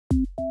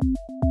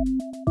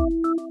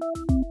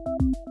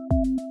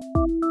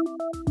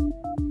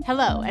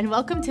Hello, and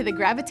welcome to the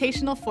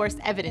Gravitational Force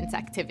Evidence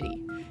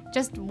activity.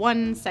 Just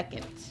 1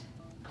 second.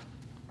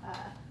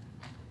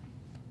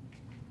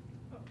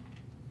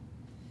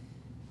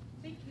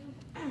 Thank you.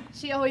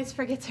 She always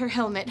forgets her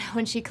helmet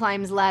when she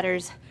climbs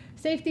ladders.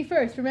 Safety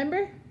first,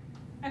 remember?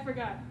 I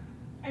forgot.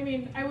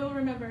 I will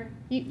remember.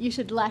 You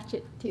should latch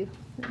it, too.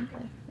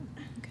 Okay.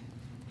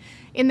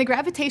 In the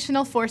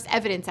Gravitational Force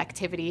Evidence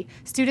activity,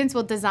 students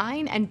will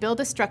design and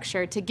build a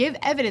structure to give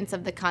evidence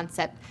of the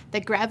concept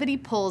that gravity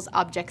pulls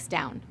objects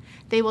down.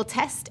 They will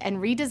test and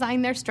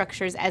redesign their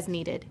structures as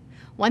needed.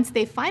 Once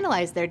they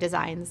finalize their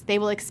designs, they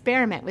will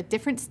experiment with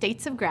different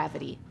states of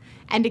gravity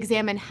and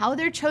examine how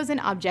their chosen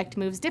object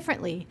moves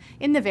differently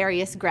in the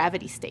various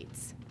gravity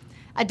states.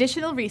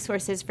 Additional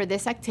resources for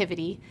this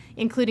activity,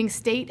 including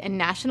state and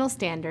national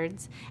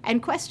standards,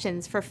 and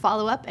questions for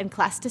follow-up and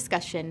class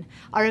discussion,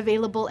 are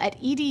available at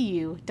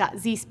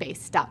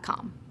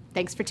edu.zspace.com.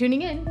 Thanks for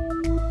tuning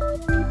in.